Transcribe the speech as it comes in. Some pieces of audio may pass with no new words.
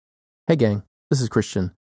Hey gang, this is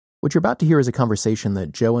Christian. What you're about to hear is a conversation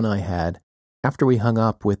that Joe and I had after we hung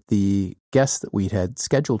up with the guest that we had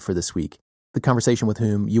scheduled for this week, the conversation with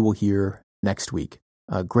whom you will hear next week.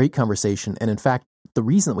 A great conversation, and in fact, the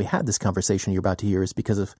reason that we had this conversation you're about to hear is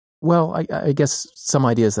because of, well, I guess some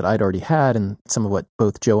ideas that I'd already had and some of what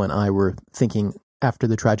both Joe and I were thinking after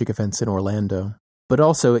the tragic events in Orlando. But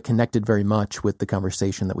also it connected very much with the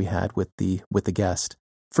conversation that we had with the guest.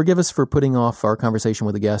 Forgive us for putting off our conversation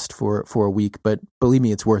with a guest for a week, but believe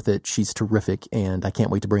me, it's worth it. She's terrific, and I can't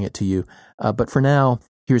wait to bring it to you. But for now,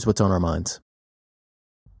 here's what's on our minds.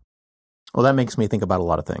 Well, that makes me think about a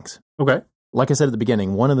lot of things. Okay. Like I said at the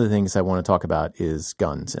beginning, one of the things I want to talk about is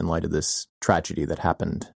guns in light of this tragedy that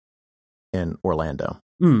happened in Orlando.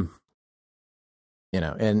 Mm.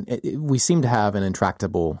 We seem to have an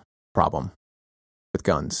intractable problem with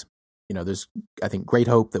guns. There's, I think, great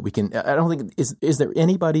hope that we can. I don't think is there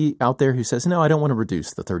anybody out there who says, no, I don't want to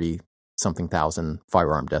reduce the 30-something thousand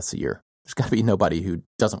firearm deaths a year. There's got to be nobody who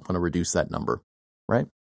doesn't want to reduce that number, right?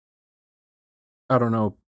 I don't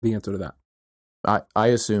know the answer to that. I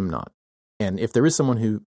assume not. And if there is someone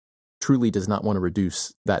who truly does not want to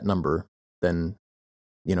reduce that number, then,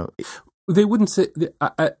 they wouldn't say.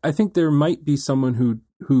 I think there might be someone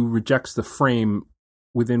who rejects the frame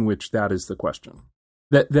within which that is the question.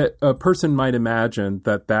 That a person might imagine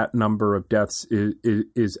that number of deaths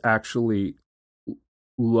is actually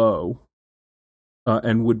low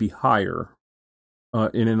and would be higher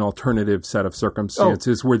in an alternative set of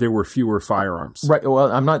circumstances where there were fewer firearms. Right.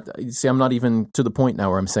 Well, I'm not even to the point now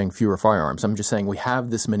where I'm saying fewer firearms. I'm just saying we have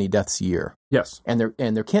this many deaths a year. Yes. And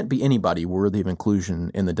there can't be anybody worthy of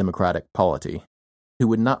inclusion in the Democratic polity who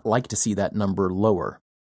would not like to see that number lower,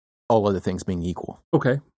 all other things being equal.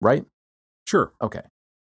 Okay. Right? Sure. Okay.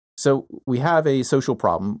 So we have a social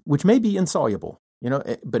problem, which may be insoluble,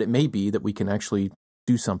 but it may be that we can actually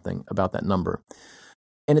do something about that number.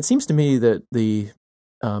 And it seems to me that the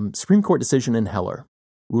Supreme Court decision in Heller,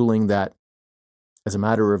 ruling that as a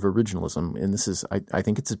matter of originalism, and this is, I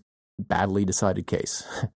think it's a badly decided case,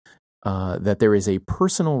 that there is a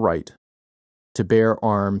personal right to bear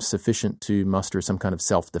arms sufficient to muster some kind of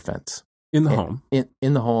self-defense. In the home.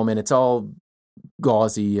 In the home, and it's all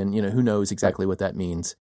gauzy, and who knows exactly what that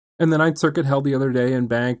means. And the Ninth Circuit held the other day in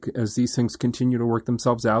Bank, as these things continue to work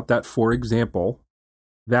themselves out, that, for example,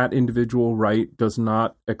 that individual right does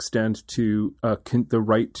not extend to the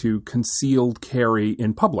right to concealed carry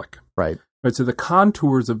in public. Right. So the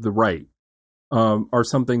contours of the right are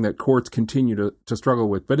something that courts continue to struggle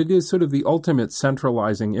with. But it is sort of the ultimate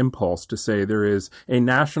centralizing impulse to say there is a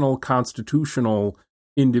national constitutional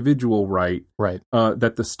individual right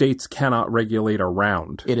that the states cannot regulate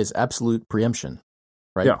around. It is absolute preemption.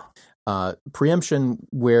 Right? Yeah. Preemption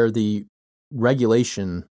where the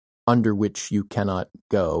regulation under which you cannot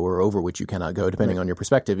go or over which you cannot go, depending on your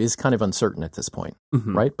perspective, is kind of uncertain at this point,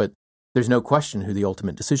 right? But there's no question who the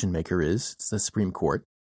ultimate decision maker is. It's the Supreme Court.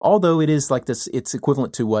 Although it is like this, it's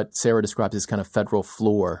equivalent to what Sarah describes as kind of federal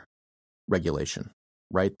floor regulation,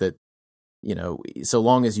 right? That, so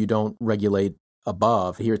long as you don't regulate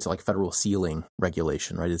above, here it's like federal ceiling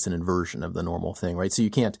regulation, right? It's an inversion of the normal thing, right? So you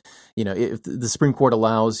can't, if the Supreme Court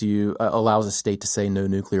allows a state to say no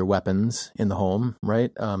nuclear weapons in the home, right?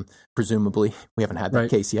 Presumably, we haven't had that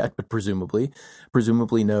case yet, but presumably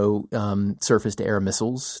no surface to air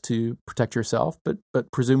missiles to protect yourself, but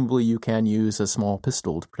presumably you can use a small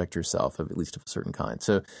pistol to protect yourself, at least of a certain kind.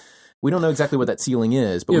 So we don't know exactly what that ceiling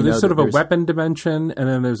is, but we know there's sort of a weapon dimension, and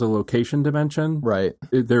then there's a location dimension. Right.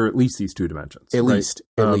 There are at least these two dimensions. At least.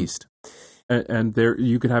 And there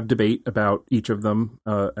you could have debate about each of them,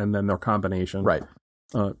 and then their combination. Right.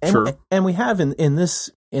 Sure. And we have in this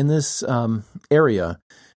area,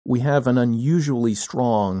 we have an unusually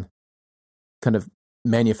strong kind of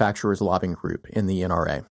manufacturers lobbying group in the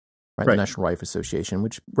NRA. Right, the National Rifle Association,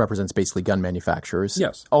 which represents basically gun manufacturers.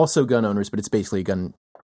 Yes. Also gun owners, but it's basically a gun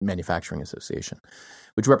manufacturing association,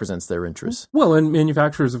 which represents their interests. Well, and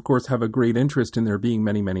manufacturers, of course, have a great interest in there being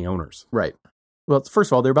many, many owners. Right. Well,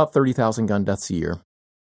 first of all, there are about 30,000 gun deaths a year,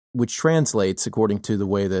 which translates, according to the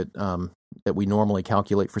way that that we normally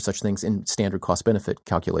calculate for such things in standard cost-benefit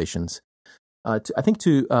calculations, I think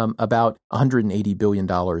to about $180 billion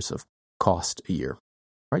of cost a year.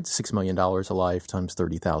 Right, $6 million a life times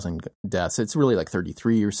 30,000 deaths. It's really like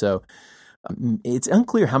 33 or so. It's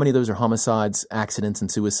unclear how many of those are homicides, accidents, and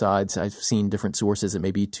suicides. I've seen different sources. It may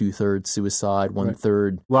be 2/3 suicide,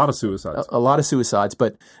 1/3. A lot of suicides. A lot of suicides,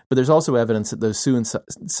 but there's also evidence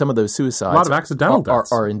that some of those suicides, a lot of accidental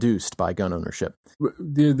deaths are induced by gun ownership.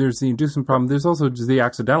 There's the inducement problem. There's also just the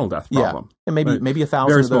accidental death problem. Yeah, and maybe 1,000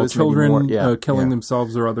 very of those. Small children killing yeah.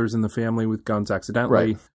 themselves or others in the family with guns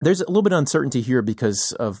accidentally. Right. There's a little bit of uncertainty here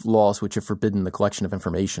because of laws which have forbidden the collection of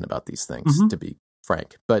information about these things, to be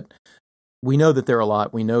frank. But we know that there are a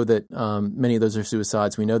lot. We know that many of those are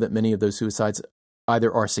suicides. We know that many of those suicides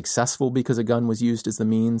either are successful because a gun was used as the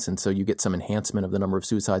means, and so you get some enhancement of the number of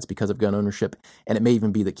suicides because of gun ownership. And it may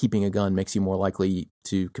even be that keeping a gun makes you more likely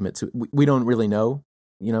to commit suicide. We don't really know.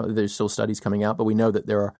 There's still studies coming out, but we know that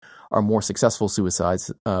there are more successful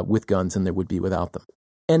suicides with guns than there would be without them.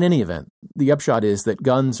 In any event, the upshot is that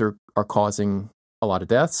guns are causing a lot of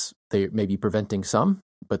deaths. They may be preventing some,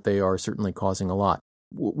 but they are certainly causing a lot.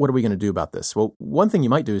 What are we going to do about this? Well, one thing you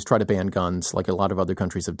might do is try to ban guns like a lot of other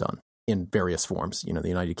countries have done in various forms. The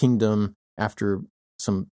United Kingdom, after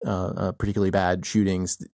some particularly bad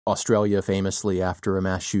shootings, Australia famously, after a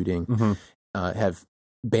mass shooting, have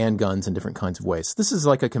banned guns in different kinds of ways. This is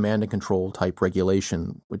like a command and control type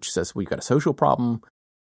regulation, which says we've got a social problem.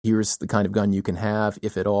 Here's the kind of gun you can have,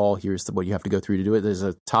 if at all. Here's what you have to go through to do it. There's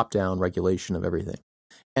a top-down regulation of everything.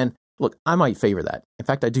 And look, I might favor that. In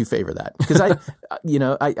fact, I do favor that because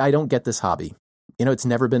I don't get this hobby. It's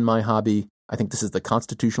never been my hobby. I think this is the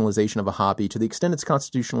constitutionalization of a hobby. To the extent it's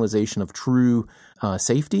constitutionalization of true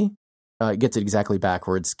safety, it gets it exactly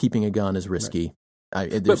backwards. Keeping a gun is risky.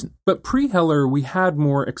 Right. But pre-Heller, we had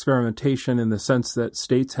more experimentation in the sense that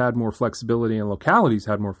states had more flexibility and localities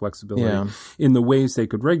had more flexibility in the ways they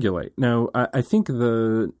could regulate. Now, I think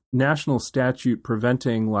the national statute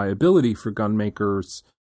preventing liability for gun makers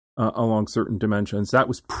along certain dimensions, that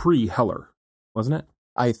was pre-Heller, wasn't it?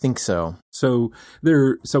 I think so. So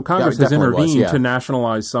Congress has intervened to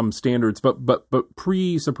nationalize some standards, but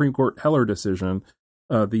pre-Supreme Court Heller decision,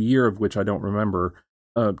 the year of which I don't remember,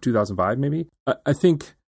 2005 maybe, I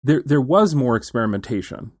think there was more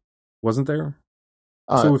experimentation, wasn't there?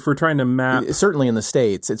 So if we're trying to map, certainly in the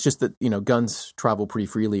states, it's just that guns travel pretty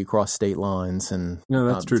freely across state lines, and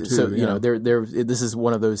that's true too. So this is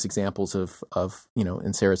one of those examples of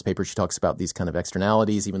in Sarah's paper she talks about these kind of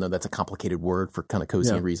externalities, even though that's a complicated word for kind of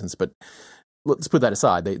cozy reasons, but. Let's put that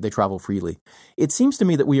aside. They travel freely. It seems to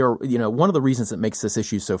me that we are, one of the reasons that makes this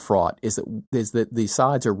issue so fraught is that the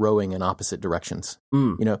sides are rowing in opposite directions.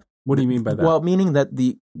 What do you mean by that? Well, meaning that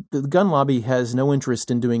the gun lobby has no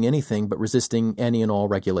interest in doing anything but resisting any and all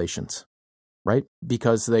regulations, right?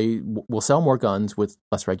 Because they will sell more guns with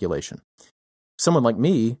less regulation. Someone like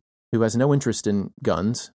me, who has no interest in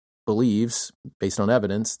guns, believes, based on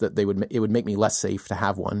evidence, that it would make me less safe to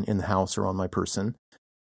have one in the house or on my person.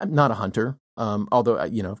 I'm not a hunter. Although,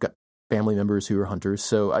 I've got family members who are hunters,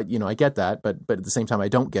 so I get that, but at the same time, I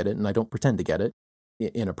don't get it, and I don't pretend to get it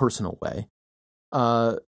in a personal way.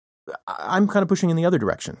 I'm kind of pushing in the other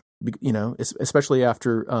direction, especially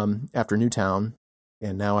after Newtown,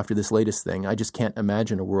 and now after this latest thing. I just can't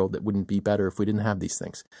imagine a world that wouldn't be better if we didn't have these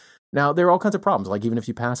things. Now, there are all kinds of problems. Like even if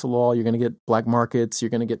you pass a law, you're going to get black markets. You're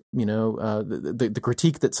going to get, the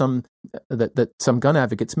critique that some gun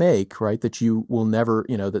advocates make, right? That you will never,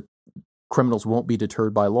 that criminals won't be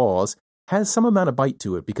deterred by laws, has some amount of bite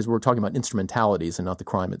to it because we're talking about instrumentalities and not the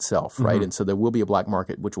crime itself, right? Mm-hmm. And so there will be a black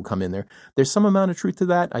market which will come in there. There's some amount of truth to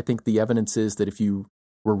that. I think the evidence is that if you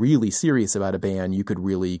were really serious about a ban, you could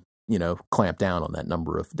really, clamp down on that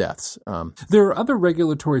number of deaths. There are other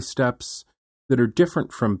regulatory steps that are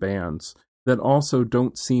different from bans that also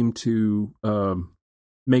don't seem to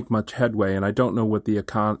make much headway, and I don't know what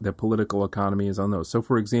the political economy is on those. So,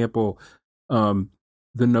 for example,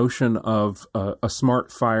 the notion of a smart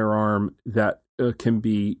firearm that can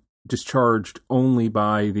be discharged only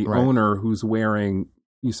by the owner who's wearing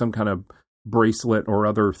some kind of bracelet or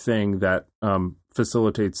other thing that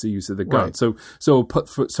facilitates the use of the gun. Right.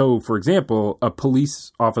 So for example, a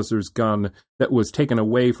police officer's gun that was taken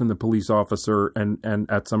away from the police officer and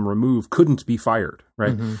at some remove couldn't be fired.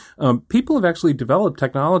 Right. Mm-hmm. People have actually developed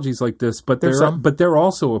technologies like this, but they're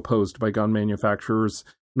also opposed by gun manufacturers.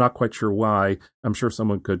 Not quite sure why. I'm sure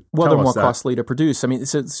someone could tell us that. Well, they're more costly to produce. I mean,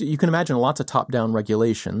 so you can imagine lots of top-down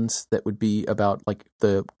regulations that would be about like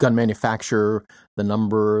the gun manufacturer, the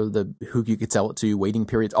number, who you could sell it to, waiting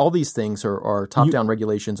periods. All these things are top-down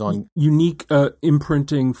regulations on unique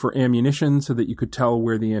imprinting for ammunition, so that you could tell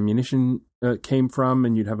where the ammunition came from,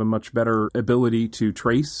 and you'd have a much better ability to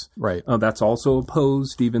trace. Right. That's also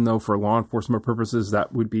opposed, even though for law enforcement purposes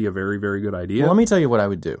that would be a very, very good idea. Well, let me tell you what I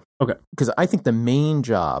would do. Okay. Because I think the main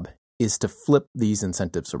job is to flip these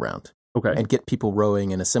incentives around. Okay. And get people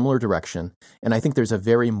rowing in a similar direction. And I think there's a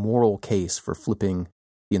very moral case for flipping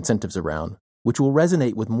the incentives around, which will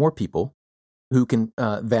resonate with more people who can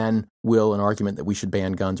than will an argument that we should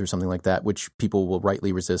ban guns or something like that, which people will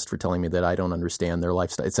rightly resist for telling me that I don't understand their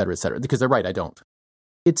lifestyle, et cetera, because they're right, I don't.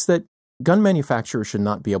 It's that gun manufacturers should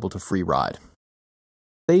not be able to free ride.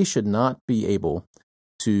 They should not be able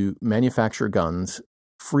to manufacture guns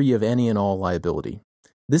free of any and all liability.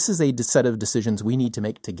 This is a set of decisions we need to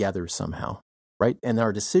make together somehow, right? And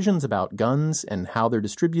our decisions about guns and how they're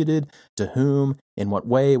distributed, to whom, in what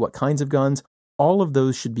way, what kinds of guns, all of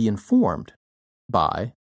those should be informed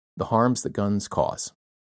by the harms that guns cause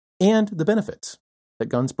and the benefits that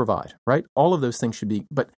guns provide, right? All of those things should be,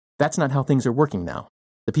 but that's not how things are working now.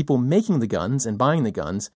 The people making the guns and buying the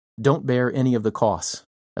guns don't bear any of the costs.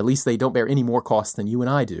 At least they don't bear any more costs than you and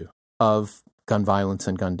I do of gun violence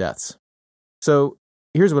and gun deaths. So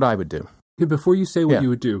here's what I would do. Before you say what you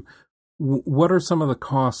would do, what are some of the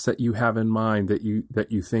costs that you have in mind that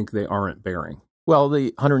you think they aren't bearing? Well,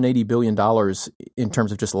 the $180 billion in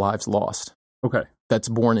terms of just lives lost. Okay. That's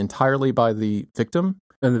borne entirely by the victim.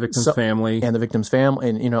 And the victim's family. And the victim's family.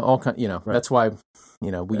 And, all kind, right. That's why,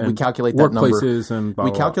 we calculate that number. Workplaces and blah,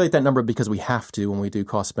 we calculate that number because we have to when we do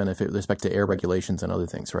cost benefit with respect to air regulations and other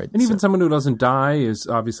things, right? And even someone who doesn't die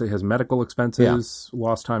obviously has medical expenses,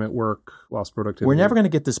 lost time at work, lost productivity. We're never going to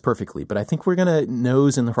get this perfectly, but I think we're going to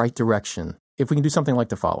nose in the right direction if we can do something like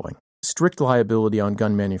the following. Strict liability on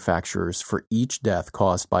gun manufacturers for each death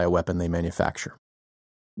caused by a weapon they manufacture.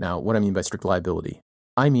 Now, what I mean by strict liability,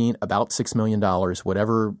 I mean about $6 million,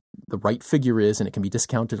 whatever the right figure is, and it can be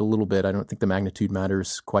discounted a little bit. I don't think the magnitude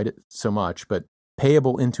matters quite so much, but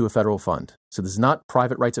payable into a federal fund. So this is not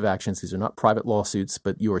private rights of actions. These are not private lawsuits,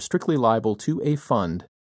 but you are strictly liable to a fund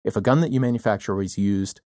if a gun that you manufacture was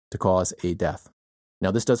used to cause a death.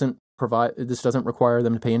 Now, this doesn't require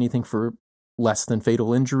them to pay anything for less than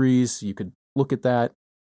fatal injuries. You could look at that.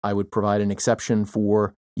 I would provide an exception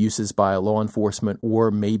for uses by law enforcement or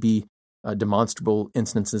maybe demonstrable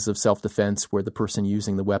instances of self-defense where the person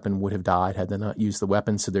using the weapon would have died had they not used the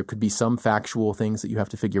weapon. So there could be some factual things that you have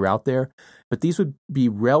to figure out there. But these would be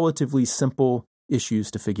relatively simple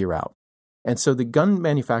issues to figure out. And so the gun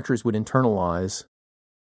manufacturers would internalize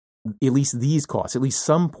at least these costs, at least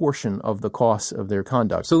some portion of the costs of their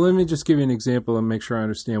conduct. So let me just give you an example and make sure I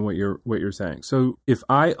understand what you're saying. So if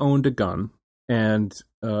I owned a gun and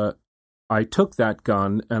I took that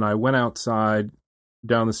gun and I went outside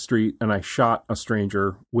down the street and I shot a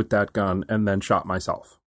stranger with that gun and then shot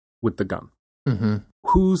myself with the gun. Mm-hmm.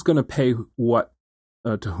 Who's going to pay what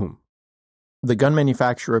to whom? The gun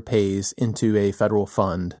manufacturer pays into a federal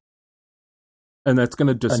fund. And that's going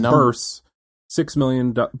to disperse $6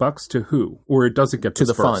 million to who? Or it doesn't get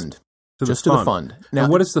dispersed? To the fund. To the fund. Now,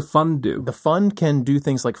 and what does the fund do? The fund can do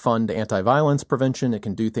things like fund anti-violence prevention. It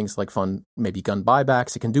can do things like fund maybe gun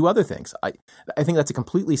buybacks. It can do other things. I think that's a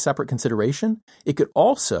completely separate consideration. It could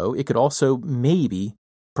also maybe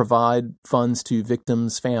provide funds to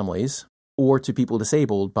victims' families or to people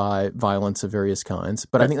disabled by violence of various kinds.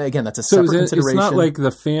 But I think, again, that's a separate consideration. It's not like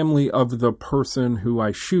the family of the person who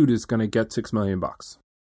I shoot is going to get $6 million.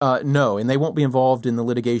 No, and they won't be involved in the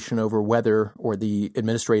litigation over whether, or the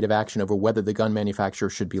administrative action over whether the gun manufacturer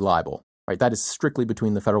should be liable. Right? That is strictly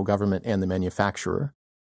between the federal government and the manufacturer.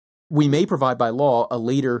 We may provide by law a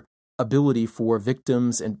later ability for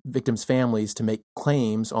victims and victims' families to make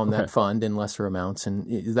claims on that fund in lesser amounts,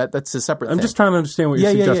 and that's a separate thing. I'm just trying to understand what you're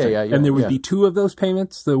suggesting. Yeah, and there would be two of those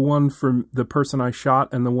payments, the one for the person I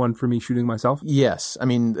shot and the one for me shooting myself? Yes. I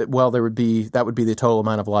mean, well, that would be the total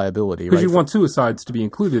amount of liability. Because you want suicides to be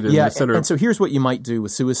included in this. And so here's what you might do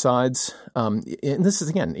with suicides. And this is,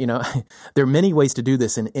 again, there are many ways to do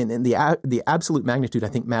this, and the absolute magnitude, I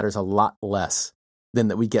think, matters a lot less than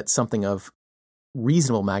that we get something of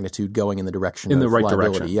reasonable magnitude going in the direction in of the right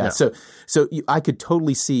liability. direction. Yeah. So I could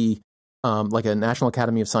totally see like a National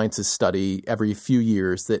Academy of Sciences study every few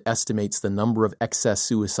years that estimates the number of excess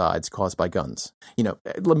suicides caused by guns.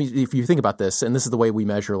 If you think about this, and this is the way we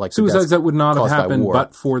measure like suicides that would not have happened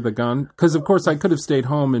but for the gun, because of course I could have stayed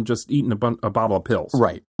home and just eaten a bottle of pills.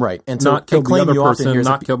 Right. And so not killed the other person,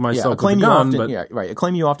 not killed myself with a gun. A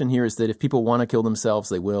claim you often hear is that if people want to kill themselves,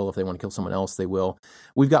 they will. If they want to kill someone else, they will.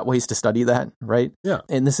 We've got ways to study that, right? Yeah.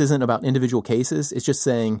 And this isn't about individual cases. It's just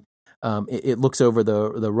saying it looks over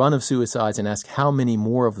the run of suicides and asks how many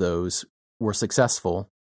more of those were successful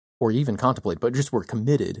or even contemplated, but just were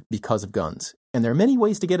committed because of guns. And there are many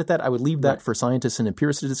ways to get at that. I would leave that for scientists and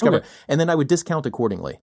empiricists to discover. Okay. And then I would discount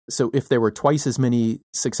accordingly. So if there were twice as many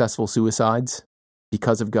successful suicides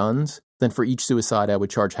because of guns, then for each suicide, I would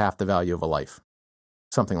charge half the value of a life.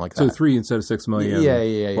 something like that. So 3 instead of 6 million.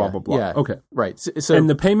 Yeah. Blah, blah, blah. Yeah. Okay. Right. So, and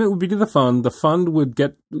the payment would be to the fund. The fund would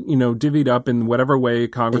get, divvied up in whatever way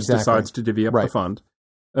Congress decides to divvy up the fund.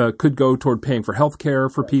 Could go toward paying for health care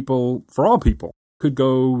for people, for all people. Could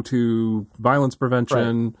go to violence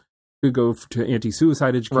prevention. Could go to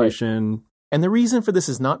anti-suicide education. Right. And the reason for this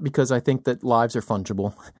is not because I think that lives are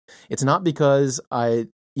fungible. It's not because I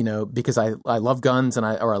love guns or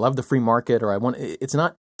I love the free market it's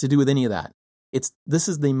not to do with any of that. This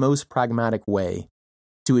is the most pragmatic way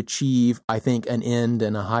to achieve, I think, an end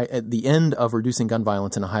and the end of reducing gun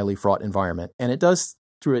violence in a highly fraught environment. And it does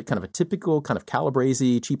through a kind of a typical kind of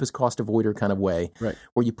Calabrese, cheapest cost avoider kind of way,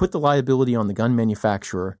 where you put the liability on the gun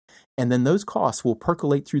manufacturer, and then those costs will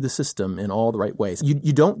percolate through the system in all the right ways.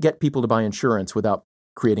 You don't get people to buy insurance without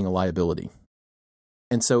creating a liability.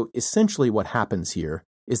 And so essentially what happens here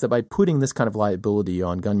is that by putting this kind of liability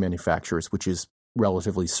on gun manufacturers, which is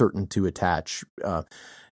relatively certain to attach,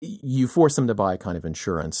 you force them to buy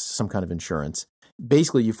some kind of insurance.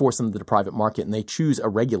 Basically, you force them to the private market, and they choose a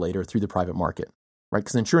regulator through the private market. Right,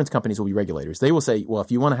 because insurance companies will be regulators. They will say, well,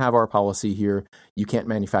 if you want to have our policy here, you can't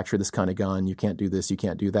manufacture this kind of gun, you can't do this, you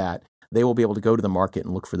can't do that. They will be able to go to the market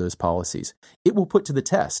and look for those policies. It will put to the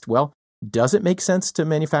test, well, does it make sense to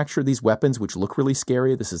manufacture these weapons which look really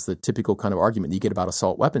scary? This is the typical kind of argument you get about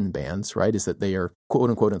assault weapon bans, right? Is that they are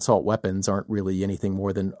quote-unquote assault weapons aren't really anything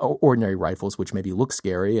more than ordinary rifles, which maybe look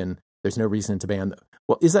scary, and there's no reason to ban them.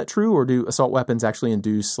 Well, is that true, or do assault weapons actually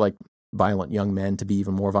induce like violent young men to be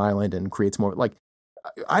even more violent and creates more like...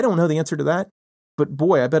 I don't know the answer to that, but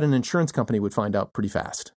boy, I bet an insurance company would find out pretty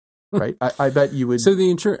fast, right? I bet you would. So the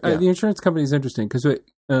insurance company is interesting because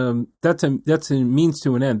that's a means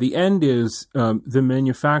to an end. The end is the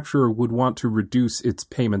manufacturer would want to reduce its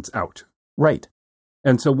payments out. Right.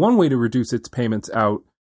 And so one way to reduce its payments out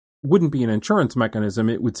wouldn't be an insurance mechanism.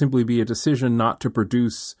 It would simply be a decision not to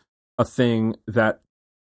produce a thing that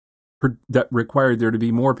required there to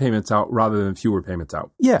be more payments out rather than fewer payments out.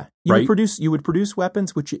 Yeah. You would produce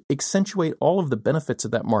weapons which accentuate all of the benefits of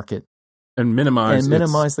that market and minimize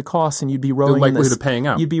the costs, and you'd be rowing the likelihood of paying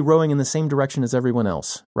out. You'd be rowing in the same direction as everyone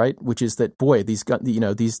else, right? Which is that, boy, these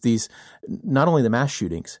not only the mass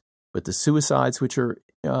shootings, but the suicides, which are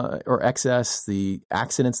or excess, the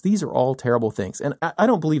accidents, these are all terrible things. And I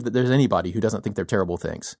don't believe that there's anybody who doesn't think they're terrible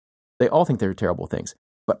things. They all think they're terrible things.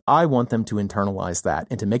 But I want them to internalize that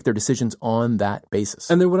and to make their decisions on that basis.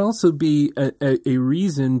 And there would also be a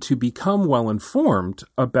reason to become well-informed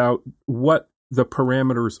about what the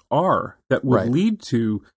parameters are that would lead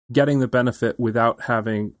to getting the benefit without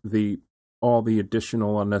having all the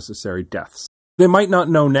additional unnecessary deaths. They might not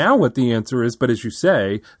know now what the answer is, but as you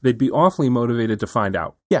say, they'd be awfully motivated to find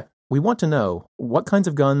out. Yeah. We want to know what kinds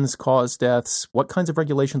of guns cause deaths, what kinds of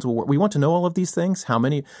regulations will work. We want to know all of these things, how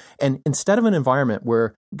many. And instead of an environment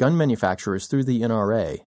where gun manufacturers through the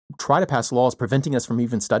NRA try to pass laws preventing us from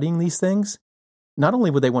even studying these things, not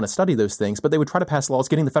only would they want to study those things, but they would try to pass laws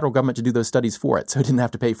getting the federal government to do those studies for it so it didn't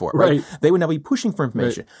have to pay for it. Right? They would now be pushing for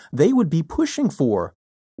information. Right. They would be pushing for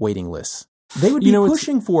waiting lists. They would be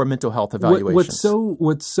pushing for mental health evaluations.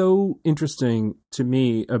 What's so interesting to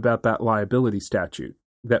me about that liability statute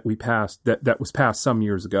that we passed, that was passed some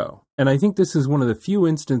years ago. And I think this is one of the few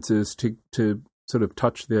instances to sort of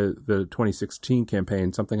touch the 2016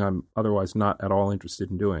 campaign, something I'm otherwise not at all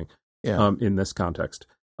interested in doing in this context.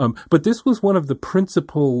 But this was one of the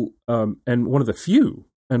principal and one of the few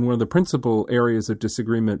and one of the principal areas of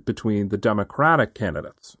disagreement between the Democratic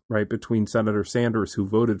candidates, right, between Senator Sanders, who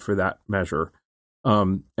voted for that measure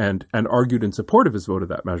and argued in support of his vote of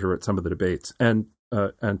that measure at some of the debates, and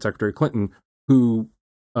Secretary Clinton, who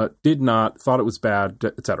did not, thought it was bad,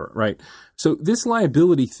 et cetera, right? So this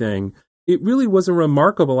liability thing, it really was a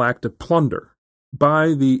remarkable act of plunder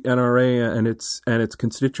by the NRA and its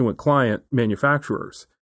constituent client manufacturers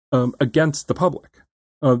against the public.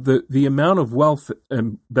 The amount of wealth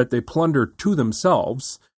that they plundered to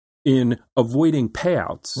themselves in avoiding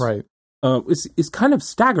payouts, right, is kind of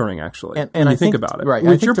staggering, actually. And when I you think about it, right?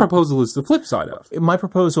 Which your proposal is the flip side of. My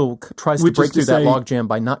proposal tries to break through that logjam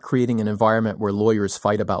by not creating an environment where lawyers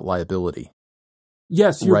fight about liability.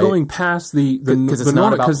 Yes, you're going past because it's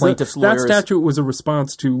not about plaintiffs' lawyers. That statute was a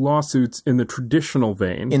response to lawsuits in the traditional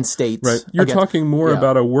vein in states. Right, you're talking more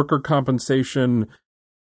about a worker compensation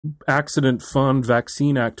accident fund,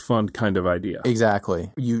 vaccine act fund kind of idea.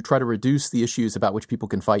 Exactly. You try to reduce the issues about which people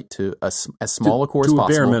can fight to as small a core as possible.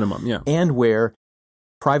 To a bare minimum, yeah. And where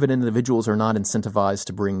private individuals are not incentivized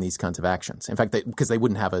to bring these kinds of actions. In fact, because they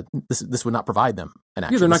wouldn't have this would not provide them an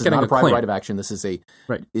action. Yeah, they're not getting a private claim. Right of action. This is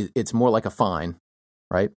it's more like a fine,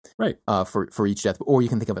 right? Right. For each death. Or you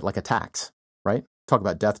can think of it like a tax, right? talk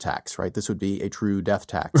about death tax, right? This would be a true death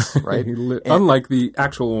tax, right? Unlike the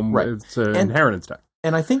actual one, right. It's an inheritance tax.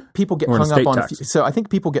 And I think people get hung up on. So I think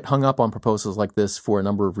people get hung up on proposals like this for a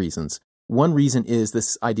number of reasons. One reason is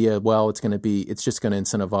this idea, well, it's just going to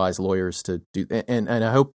incentivize lawyers to do, and I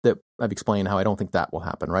hope that I've explained how I don't think that will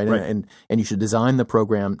happen, right? And you should design the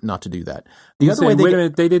program not to do that. Wait a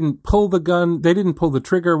minute, they didn't pull the gun, they didn't pull the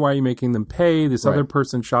trigger. Why are you making them pay? This other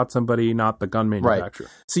person shot somebody, not the gun manufacturer.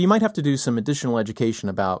 Right. So you might have to do some additional education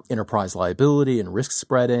about enterprise liability and risk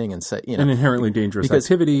spreading and and inherently dangerous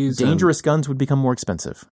activities. Dangerous guns would become more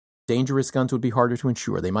expensive. Dangerous guns would be harder to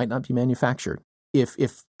insure. They might not be manufactured.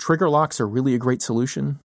 If trigger locks are really a great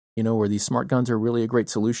solution, or these smart guns are really a great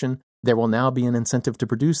solution, there will now be an incentive to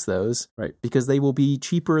produce those, right? Because they will be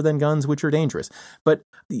cheaper than guns which are dangerous. But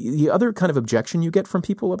the other kind of objection you get from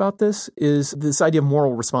people about this is this idea of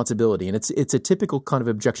moral responsibility. And it's a typical kind of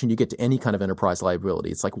objection you get to any kind of enterprise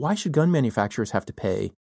liability. It's like, why should gun manufacturers have to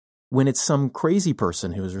pay when it's some crazy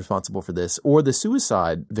person who is responsible for this, or the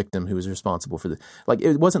suicide victim who is responsible for this? Like,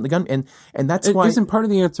 it wasn't the gun, and that's why. Isn't part of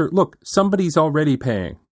the answer? Look, somebody's already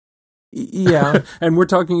paying. Yeah, and we're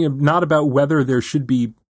talking not about whether it should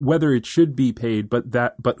be paid,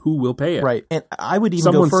 but who will pay it? Right, and I would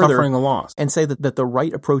even go further suffering a loss and say that the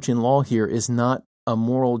right approach in law here is not a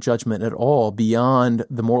moral judgment at all beyond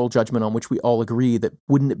the moral judgment on which we all agree that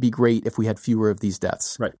wouldn't it be great if we had fewer of these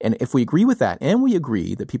deaths? Right. And if we agree with that, and we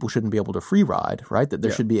agree that people shouldn't be able to free ride, right? That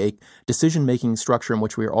there should be a decision-making structure in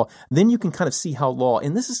which we are all, then you can kind of see how law,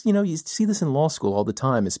 and this is, you see this in law school all the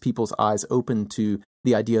time, as people's eyes open to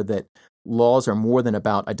the idea that laws are more than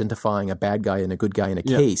about identifying a bad guy and a good guy in a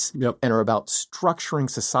case, and are about structuring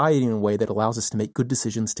society in a way that allows us to make good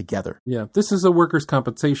decisions together. Yeah, this is a workers'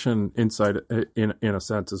 compensation insight in a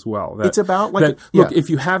sense as well. It's about look,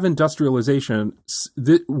 if you have industrialization,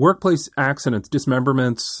 workplace accidents,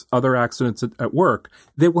 dismemberments, other accidents at work,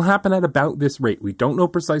 they will happen at about this rate. We don't know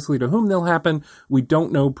precisely to whom they'll happen. We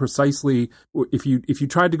don't know precisely if you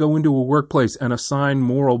tried to go into a workplace and assign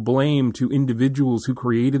moral blame to individuals who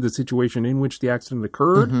created the situation in which the accident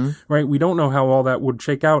occurred, right? We don't know how all that would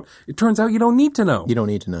shake out. It turns out you don't need to know. You don't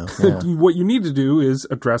need to know. Yeah. What you need to do is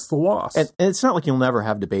address the loss. And it's not like you'll never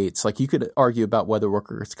have debates. Like, you could argue about whether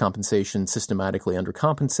workers' compensation systematically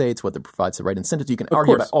undercompensates, whether it provides the right incentives. You can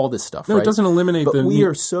argue about all this stuff, right? It doesn't eliminate but we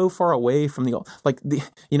are so far away from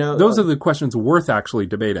those are the questions worth actually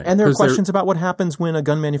debating. And there are questions about what happens when a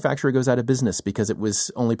gun manufacturer goes out of business because it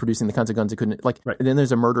was only producing the kinds of guns it couldn't, and then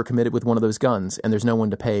there's a murder committed with one of those guns and there's no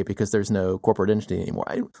one to pay because there's no corporate entity anymore.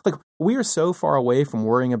 We are so far away from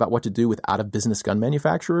worrying about what to do with out-of-business gun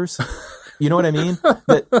manufacturers. You know what I mean?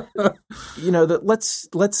 That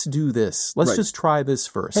let's do this. Let's just try this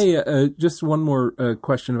first. Hey, just one more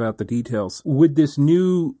question about the details. Would this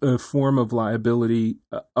new form of liability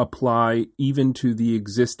apply even to the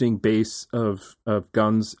existing base of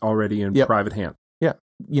guns already in private hand? Yeah.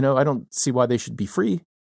 I don't see why they should be free.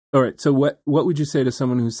 All right. So what would you say to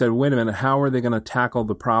someone who said, wait a minute, how are they going to tackle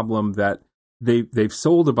the problem that they've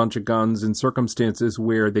sold a bunch of guns in circumstances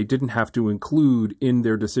where they didn't have to include in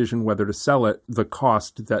their decision whether to sell it the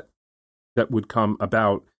cost that would come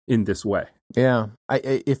about in this way? Yeah.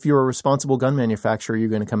 If you're a responsible gun manufacturer, you're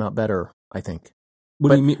going to come out better, I think.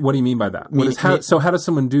 What do you mean by that? So how does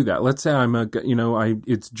someone do that? Let's say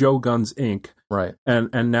it's Joe Guns Inc. Right.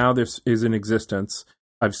 And now this is in existence.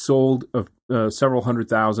 I've sold several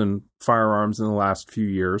 100,000 firearms in the last few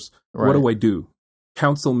years. Right. What do I do?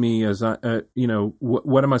 Counsel me as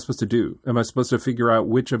what am I supposed to do? Am I supposed to figure out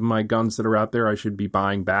which of my guns that are out there I should be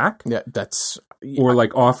buying back? Yeah, or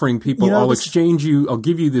like offering people, I'll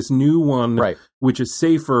give you this new one, which is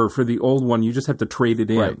safer for the old one. You just have to trade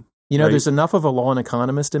it in. Right. There's enough of a law and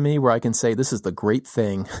economist in me where I can say this is the great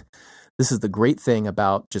thing. This is the great thing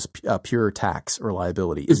about just pure tax or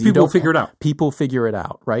liability. Is people figure it out. People figure it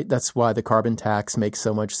out, right? That's why the carbon tax makes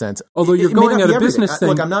so much sense. Although you're going at a business thing.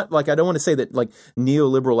 Look, I'm not I don't want to say that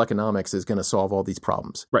neoliberal economics is going to solve all these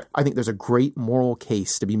problems. Right. I think there's a great moral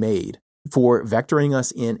case to be made for vectoring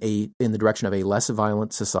us in the direction of a less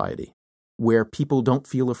violent society where people don't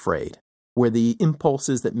feel afraid, where the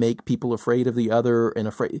impulses that make people afraid of the other and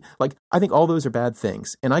afraid, I think all those are bad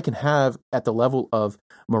things. And I can have at the level of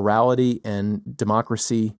morality and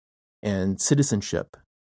democracy and citizenship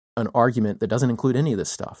an argument that doesn't include any of this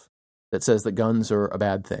stuff, that says that guns are a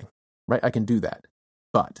bad thing, right? I can do that.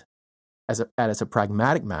 But as a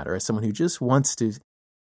pragmatic matter, as someone who just wants to,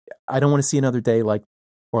 I don't want to see another day like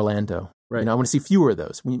Orlando. Right. I want to see fewer of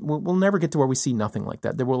those. We'll never get to where we see nothing like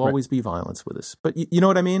that. There will always be violence with us. But you know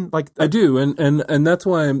what I mean? I do, and that's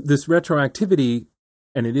why this retroactivity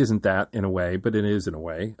and it isn't that in a way, but it is in a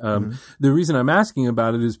way. The reason I'm asking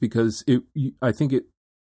about it is because I think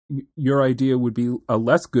your idea would be a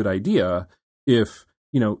less good idea if,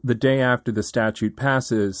 the day after the statute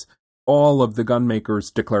passes, all of the gun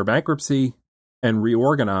makers declare bankruptcy and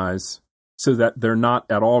reorganize so that they're not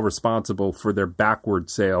at all responsible for their backward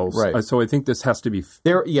sales. Right. So I think this has to be.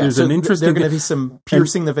 There's an interesting. There are going to be some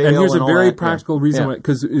piercing the veil. And here's a very that. practical reason why,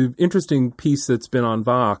 because interesting piece that's been on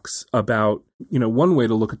Vox about one way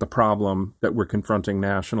to look at the problem that we're confronting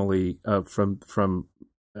nationally from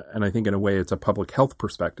and I think in a way it's a public health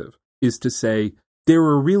perspective, is to say there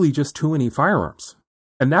are really just too many firearms,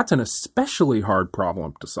 and that's an especially hard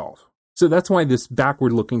problem to solve. So that's why this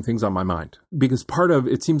backward-looking thing's on my mind, because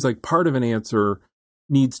it seems like part of an answer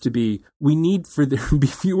needs to be, we need for there to be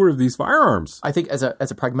fewer of these firearms. I think as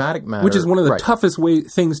a pragmatic matter, which is one of the toughest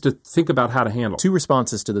things to think about how to handle. Two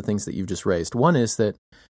responses to the things that you've just raised. One is that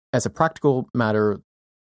as a practical matter,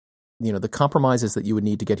 the compromises that you would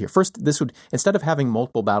need to get here. First, instead of having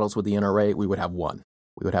multiple battles with the NRA, we would have one.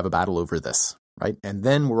 We would have a battle over this, right? And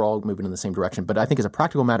then we're all moving in the same direction. But I think as a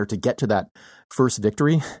practical matter, to get to that first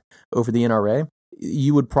victory over the NRA,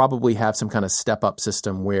 you would probably have some kind of step-up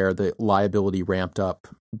system where the liability ramped up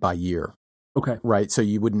by year. Okay. Right? So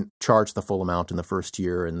you wouldn't charge the full amount in the first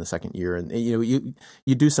year and the second year. And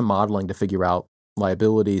you do some modeling to figure out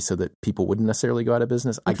liability so that people wouldn't necessarily go out of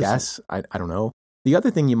business, I guess. I don't know. The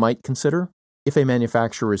other thing you might consider, if a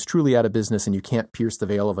manufacturer is truly out of business and you can't pierce the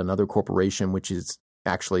veil of another corporation, which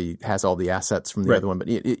actually has all the assets from the other one, but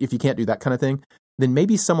if you can't do that kind of thing, then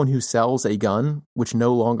maybe someone who sells a gun, which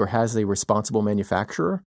no longer has a responsible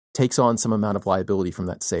manufacturer, takes on some amount of liability from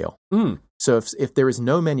that sale. So if there is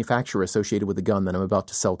no manufacturer associated with the gun that I'm about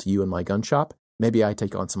to sell to you in my gun shop, maybe I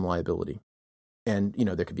take on some liability. And,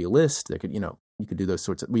 there could be a list. There could, you could do those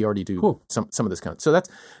sorts of, we already do some of this kind. So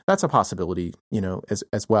that's a possibility,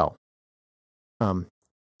 as well.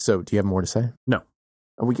 So do you have more to say? No.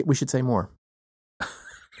 We should say more.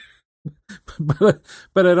 but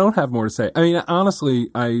I don't have more to say. I mean, honestly,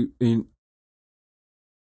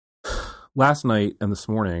 last night and this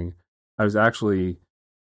morning, I was actually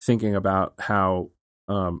thinking about how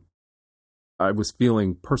I was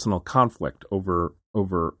feeling personal conflict over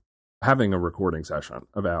having a recording session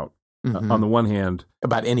about, on the one hand,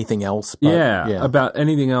 about anything else. About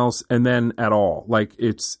anything else, and then at all. Like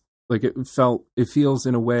it feels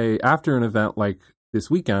in a way after an event like this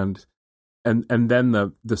weekend. And then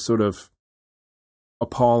the sort of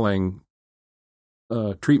appalling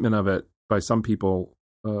treatment of it by some people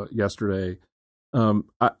yesterday.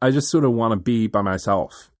 I just sort of want to be by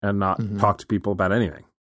myself and not talk to people about anything.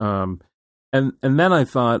 And then I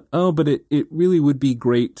thought, but it really would be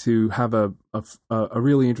great to have a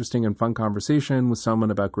really interesting and fun conversation with someone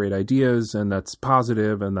about great ideas, and that's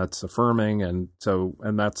positive and that's affirming, and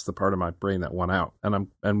that's the part of my brain that won out.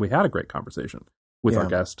 And we had a great conversation with our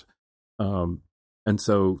guest. And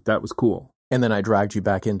so that was cool. And then I dragged you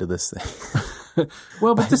back into this thing.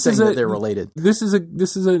 Well, but this is they're related. This is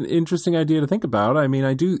an interesting idea to think about. I mean,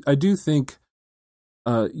 I do think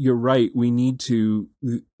you're right. We need some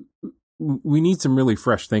really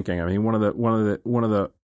fresh thinking. I mean, one of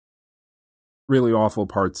the really awful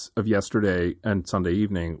parts of yesterday and Sunday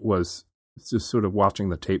evening was just sort of watching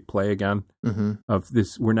the tape play again of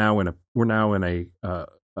this. We're now in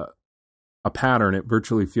a pattern. It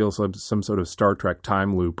virtually feels like some sort of Star Trek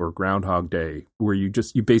time loop or Groundhog Day, where you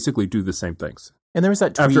basically do the same things. And there was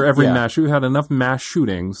that tweet, after every mass. We had enough mass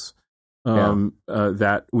shootings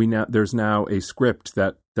that there's now a script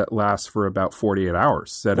that lasts for about 48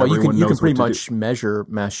 hours. That you can pretty much measure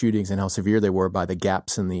mass shootings and how severe they were by the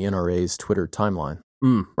gaps in the NRA's Twitter timeline.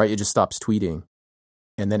 Right, it just stops tweeting,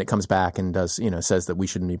 and then it comes back and does says that we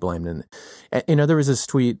shouldn't be blamed. And there was this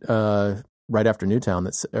tweet right after Newtown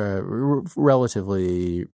that's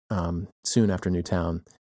relatively soon after Newtown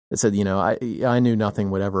that said, I knew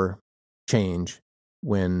nothing would ever change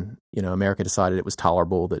when, America decided it was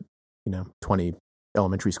tolerable that, 20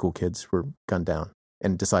 elementary school kids were gunned down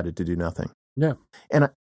and decided to do nothing. Yeah. And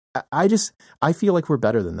I feel like we're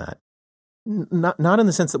better than that. Not in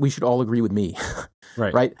the sense that we should all agree with me.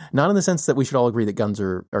 Right. Right. Not in the sense that we should all agree that guns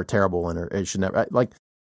are terrible and should never, like,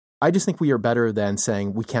 I just think we are better than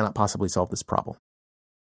saying we cannot possibly solve this problem.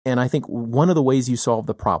 And I think one of the ways you solve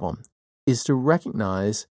the problem is to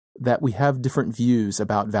recognize that we have different views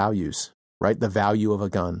about values, right? The value of a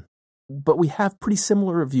gun. But we have pretty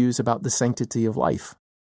similar views about the sanctity of life.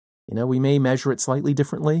 We may measure it slightly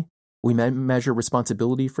differently. We may measure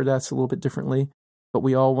responsibility for deaths a little bit differently, but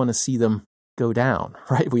we all want to see them go down,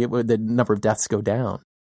 right? The number of deaths go down.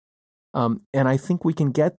 And I think we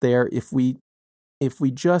can get there if we if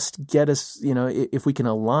we just get us, if we can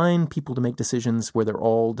align people to make decisions where they're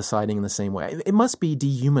all deciding in the same way, it must be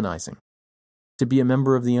dehumanizing to be a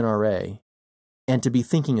member of the NRA and to be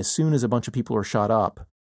thinking as soon as a bunch of people are shot up,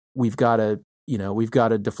 we've got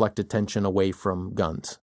to deflect attention away from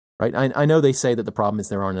guns, right? I know they say that the problem is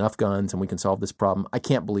there aren't enough guns and we can solve this problem. I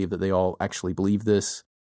can't believe that they all actually believe this,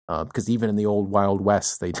 because even in the old Wild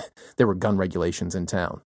West, there were gun regulations in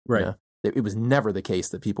town. Right. It was never the case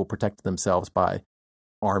that people protected themselves by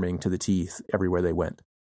arming to the teeth everywhere they went.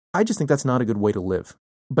 I just think that's not a good way to live.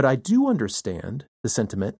 But I do understand the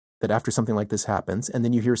sentiment that after something like this happens, and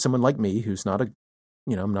then you hear someone like me, who's not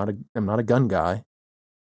I'm not a gun guy,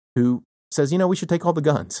 who says, we should take all the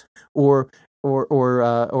guns, or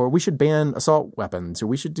we should ban assault weapons, or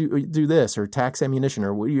we should do this, or tax ammunition,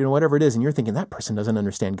 or whatever it is. And you're thinking that person doesn't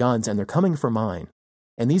understand guns, and they're coming for mine,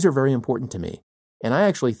 and these are very important to me. And I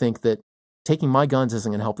actually think that taking my guns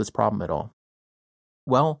isn't going to help this problem at all.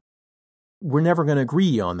 Well, we're never going to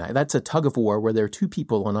agree on that. That's a tug of war where there are two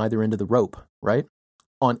people on either end of the rope, right?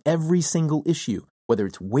 On every single issue, whether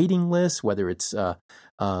it's waiting lists, whether it's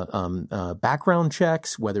background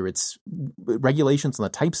checks, whether it's regulations on the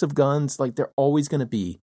types of guns, there's always going to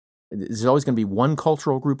be one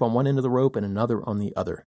cultural group on one end of the rope and another on the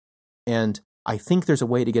other. And I think there's a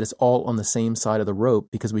way to get us all on the same side of the rope,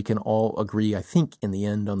 because we can all agree, I think, in the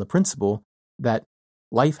end on the principle that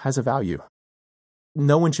life has a value.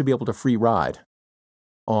 No one should be able to free ride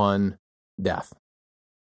on death.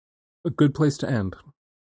 A good place to end,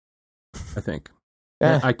 I think.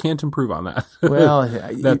 I can't improve on that. Well,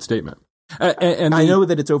 that statement. And I know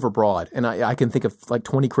that it's overbroad, and I can think of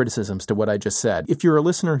 20 criticisms to what I just said. If you're a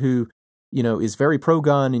listener who, is very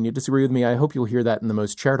pro-gun and you disagree with me, I hope you'll hear that in the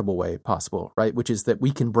most charitable way possible, right? Which is that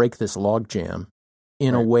we can break this logjam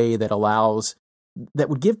in a way that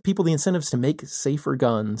would give people the incentives to make safer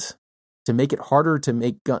guns, to make it harder to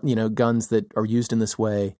make guns that are used in this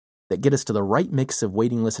way, that get us to the right mix of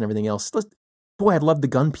waiting lists and everything else. Boy, I'd love the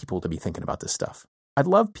gun people to be thinking about this stuff. I'd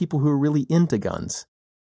love people who are really into guns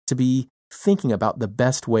to be thinking about the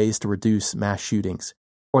best ways to reduce mass shootings,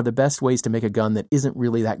 or the best ways to make a gun that isn't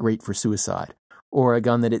really that great for suicide, or a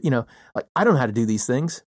gun that, I don't know how to do these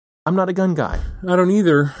things. I'm not a gun guy. I don't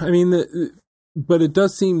either. I mean, but it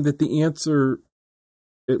does seem that the answer,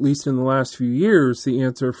 at least in the last few years, the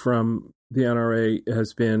answer from the NRA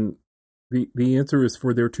has been, the answer is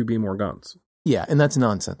for there to be more guns. Yeah, and that's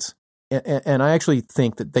nonsense. And I actually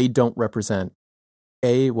think that they don't represent,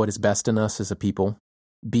 A, what is best in us as a people,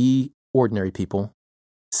 B, ordinary people,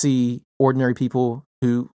 C, ordinary people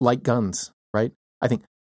who like guns, right? I think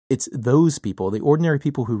it's those people, the ordinary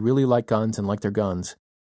people who really like guns and like their guns,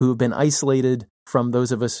 who have been isolated from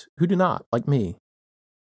those of us who do not, like me,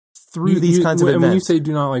 through these kinds of events. When you say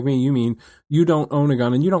do not like me, you mean you don't own a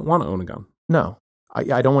gun and you don't want to own a gun. No,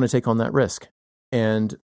 I don't want to take on that risk.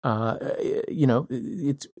 And,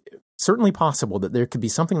 it's certainly possible that there could be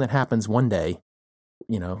something that happens one day,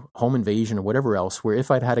 home invasion or whatever else, where if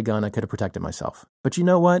I'd had a gun, I could have protected myself. But you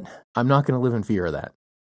know what? I'm not going to live in fear of that.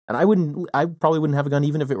 And I probably wouldn't have a gun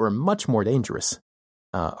even if it were much more dangerous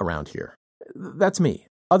around here. That's me.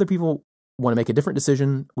 Other people want to make a different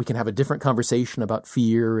decision. We can have a different conversation about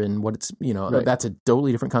fear and what it's, right. That's a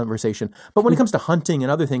totally different conversation. But when it comes to hunting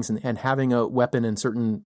and other things and having a weapon in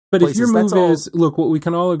certain places, if your move is, look, what we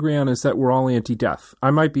can all agree on is that we're all anti-death.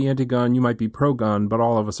 I might be anti-gun, you might be pro-gun, but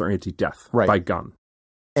all of us are anti-death by gun.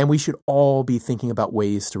 And we should all be thinking about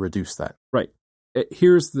ways to reduce that. Right.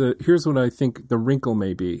 Here's what I think the wrinkle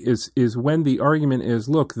may be is when the argument is,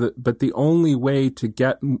 look, but the only way to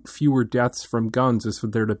get fewer deaths from guns is for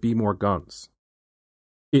there to be more guns.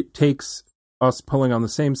 It takes us pulling on the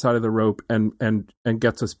same side of the rope and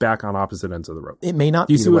gets us back on opposite ends of the rope. It may not.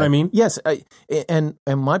 Do you see what I mean? Yes. And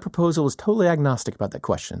my proposal is totally agnostic about that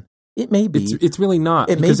question. It may be. It's really not.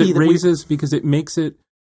 Because it makes it.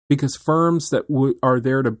 Because firms that are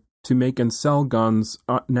there to make and sell guns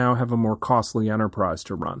now have a more costly enterprise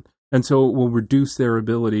to run. And so it will reduce their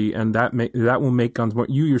ability, and that will make guns more.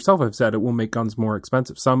 You yourself have said it will make guns more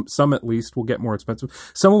expensive. Some at least will get more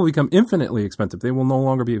expensive. Some will become infinitely expensive. They will no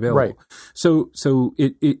longer be available. Right. So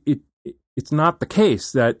it's not the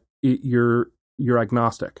case that you're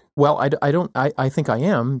agnostic. Well, I think I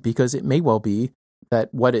am, because it may well be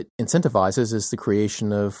that what it incentivizes is the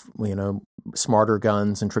creation of, smarter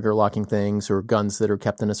guns and trigger locking things, or guns that are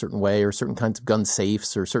kept in a certain way, or certain kinds of gun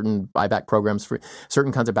safes, or certain buyback programs for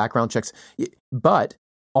certain kinds of background checks. But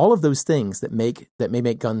all of those things that may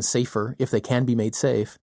make guns safer, if they can be made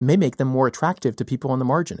safe, may make them more attractive to people on the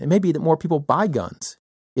margin. It may be that more people buy guns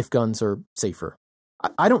if guns are safer.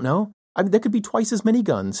 I don't know. I mean, there could be twice as many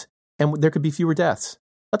guns and there could be fewer deaths.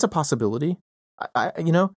 That's a possibility.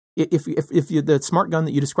 if the smart gun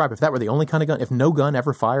that you described, if that were the only kind of gun, if no gun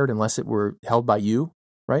ever fired unless it were held by you,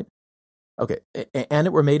 right? Okay, and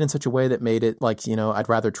it were made in such a way that made it like, I'd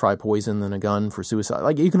rather try poison than a gun for suicide.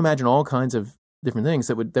 Like, you can imagine all kinds of different things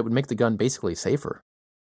that would make the gun basically safer.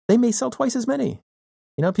 They may sell twice as many.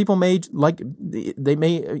 People may they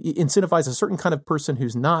may incentivize a certain kind of person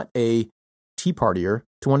who's not a Tea Partier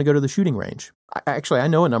to want to go to the shooting range. I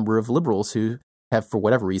know a number of liberals who have, for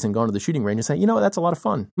whatever reason, gone to the shooting range and say, that's a lot of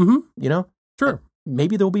fun. Mm-hmm. Sure.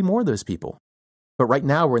 Maybe there'll be more of those people. But right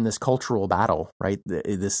now we're in this cultural battle, right?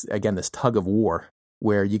 This tug of war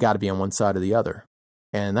where you got to be on one side or the other.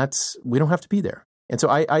 And we don't have to be there. And so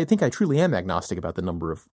I think I truly am agnostic about the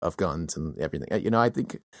number of guns and everything. I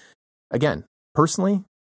think, again, personally,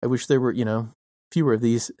 I wish there were, fewer of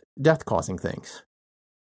these death-causing things.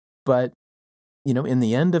 But, in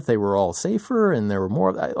the end, if they were all safer and there were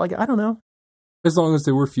more, I don't know. As long as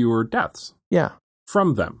there were fewer deaths. Yeah.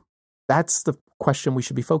 From them. That's the question we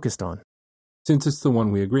should be focused on. Since it's the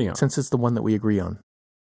one we agree on. Since it's the one that we agree on.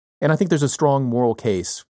 And I think there's a strong moral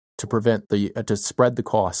case to prevent to spread the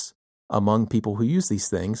costs among people who use these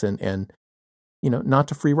things and not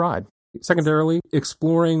to free ride. Secondarily,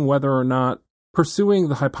 exploring whether or not pursuing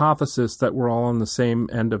the hypothesis that we're all on the same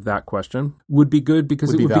end of that question would be good,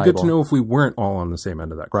 because it would be good to know if we weren't all on the same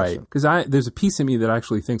end of that question. Because there's a piece of me that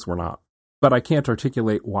actually thinks we're not, but I can't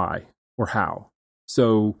articulate why or how.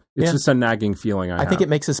 So it's just a nagging feeling I have. think it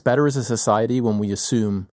makes us better as a society when we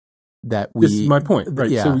assume that we... This is my point, right?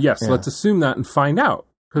 Yeah, so yes, let's assume that and find out.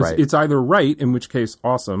 Because it's either right, in which case,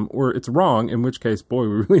 awesome, or it's wrong, in which case, boy,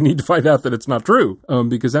 we really need to find out that it's not true.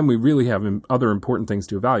 Because then we really have other important things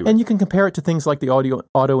to evaluate. And you can compare it to things like the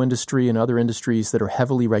auto industry and other industries that are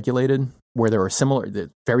heavily regulated, where there are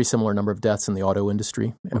very similar number of deaths in the auto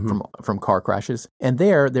industry from car crashes. And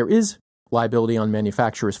there is liability on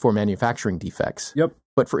manufacturers for manufacturing defects. Yep.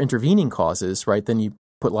 But for intervening causes, right, then you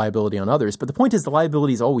put liability on others. But the point is the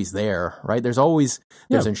liability is always there, right? There's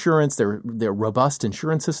insurance, there are robust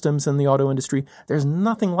insurance systems in the auto industry. There's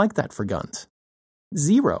nothing like that for guns.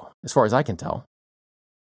 Zero, as far as I can tell.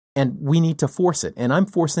 And we need to force it. And I'm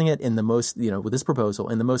forcing it in the most, with this proposal,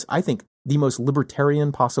 in the most, I think, the most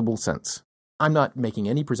libertarian possible sense. I'm not making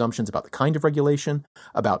any presumptions about the kind of regulation,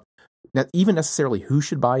 about even necessarily who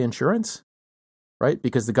should buy insurance. Right?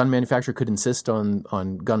 Because the gun manufacturer could insist on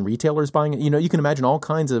gun retailers buying it. You can imagine all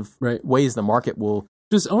kinds of ways the market will...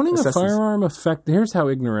 Does owning a firearm affect... Here's how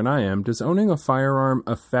ignorant I am. Does owning a firearm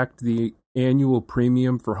affect the annual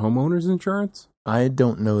premium for homeowners insurance? I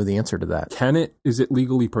don't know the answer to that. Is it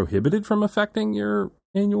legally prohibited from affecting your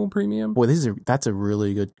annual premium? Boy, that's a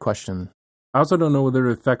really good question. I also don't know whether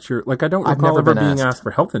it affects your... I don't recall ever being asked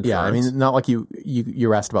for health insurance. Yeah, I mean, not like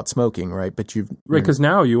you're asked about smoking, right? But Right, because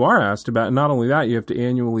now you are asked about... Not only that, you have to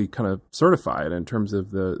annually kind of certify it in terms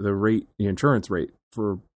of the rate, the insurance rate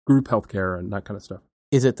for group healthcare and that kind of stuff.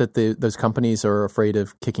 Is it that those companies are afraid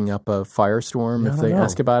of kicking up a firestorm if they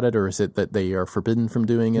ask about it? Or is it that they are forbidden from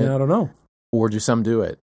doing it? Yeah, I don't know. Or do some do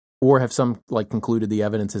it? Or have some concluded the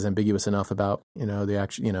evidence is ambiguous enough about, the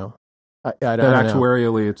actual, I don't know.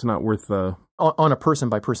 Actuarially, it's not worth on a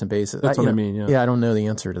person-by-person basis. That's what I mean, Yeah, I don't know the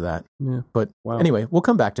answer to that. Yeah. But anyway, we'll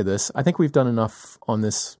come back to this. I think we've done enough on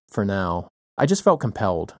this for now. I just felt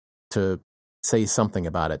compelled to say something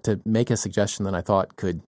about it, to make a suggestion that I thought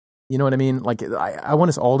could, you know what I mean? I want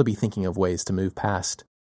us all to be thinking of ways to move past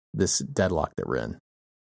this deadlock that we're in.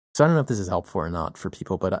 So I don't know if this is helpful or not for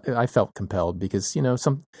people, but I felt compelled because,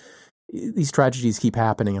 these tragedies keep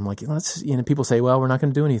happening. I'm like, people say, well, we're not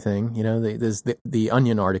going to do anything. There's the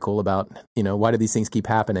Onion article about, why do these things keep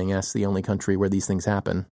happening? Ask the only country where these things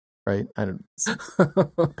happen, right? I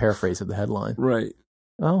don't paraphrase of the headline. Right.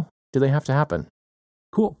 Well, do they have to happen?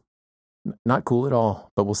 Cool. Not cool at all,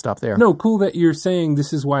 but we'll stop there. No, cool that you're saying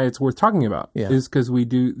this is why it's worth talking about. Yeah. Is because we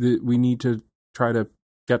need to try to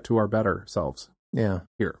get to our better selves. Yeah.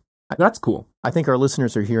 Here. That's cool. I think our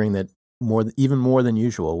listeners are hearing that even more than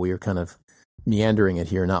usual. We are kind of meandering it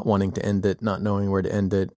here, not wanting to end it, not knowing where to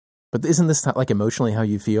end it. But isn't this emotionally how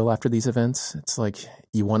you feel after these events? It's like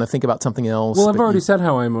you want to think about something else. Well, I've already said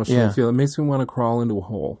how I emotionally feel. It makes me want to crawl into a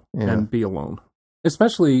hole and be alone.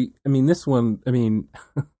 Especially, this one,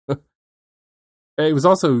 it was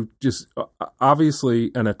also just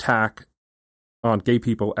obviously an attack on gay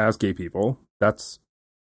people as gay people. That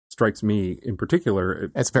strikes me in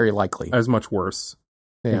particular. It's very likely. As much worse.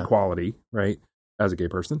 In quality, right, as a gay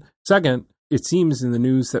person. Second, it seems in the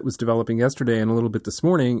news that was developing yesterday and a little bit this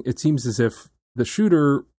morning, it seems as if the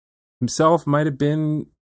shooter himself might have been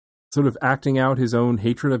sort of acting out his own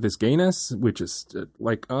hatred of his gayness, which is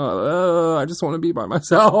like, I just want to be by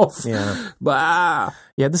myself. Yeah. Blah.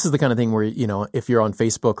 Yeah, this is the kind of thing where, if you're on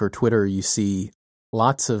Facebook or Twitter, you see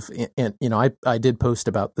lots of, and I did post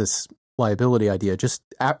about this liability idea just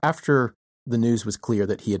after the news was clear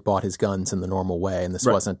that he had bought his guns in the normal way, and this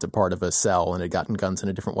wasn't a part of a cell and had gotten guns in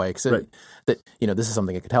a different way. That this is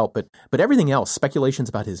something that could help, but everything else, speculations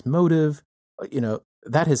about his motive,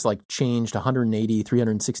 that has like changed 180,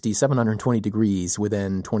 360, 720 degrees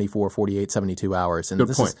within 24, 48, 72 hours. And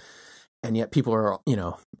Good point. And yet people are,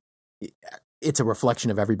 it's a reflection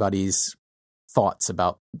of everybody's thoughts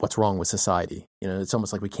about what's wrong with society. It's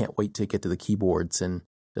almost like we can't wait to get to the keyboards and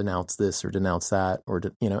denounce this or denounce that, or,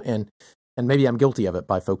 and maybe I'm guilty of it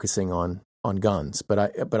by focusing on guns, but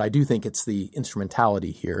I do think it's the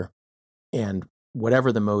instrumentality here, and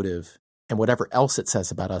whatever the motive and whatever else it says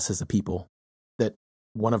about us as a people, that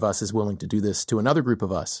one of us is willing to do this to another group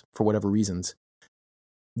of us for whatever reasons,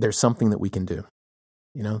 there's something that we can do.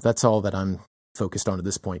 That's all that I'm focused on at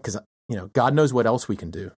this point, because, God knows what else we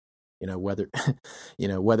can do, whether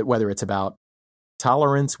it's about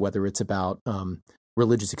tolerance, whether it's about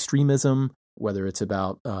religious extremism, whether it's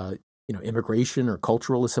about, immigration or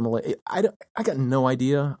cultural assimilation. I got no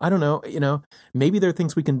idea. I don't know. Maybe there are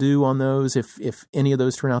things we can do on those if any of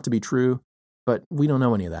those turn out to be true, but we don't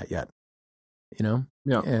know any of that yet.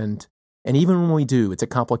 Yeah. And even when we do, it's a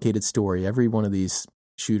complicated story. Every one of these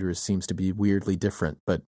shooters seems to be weirdly different,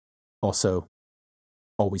 but also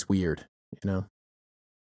always weird,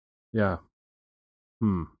 Yeah.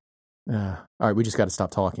 All right, we just got to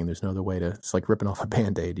stop talking. There's no other way to, it's like ripping off a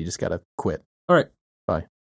Band-Aid. You just got to quit. All right. Bye.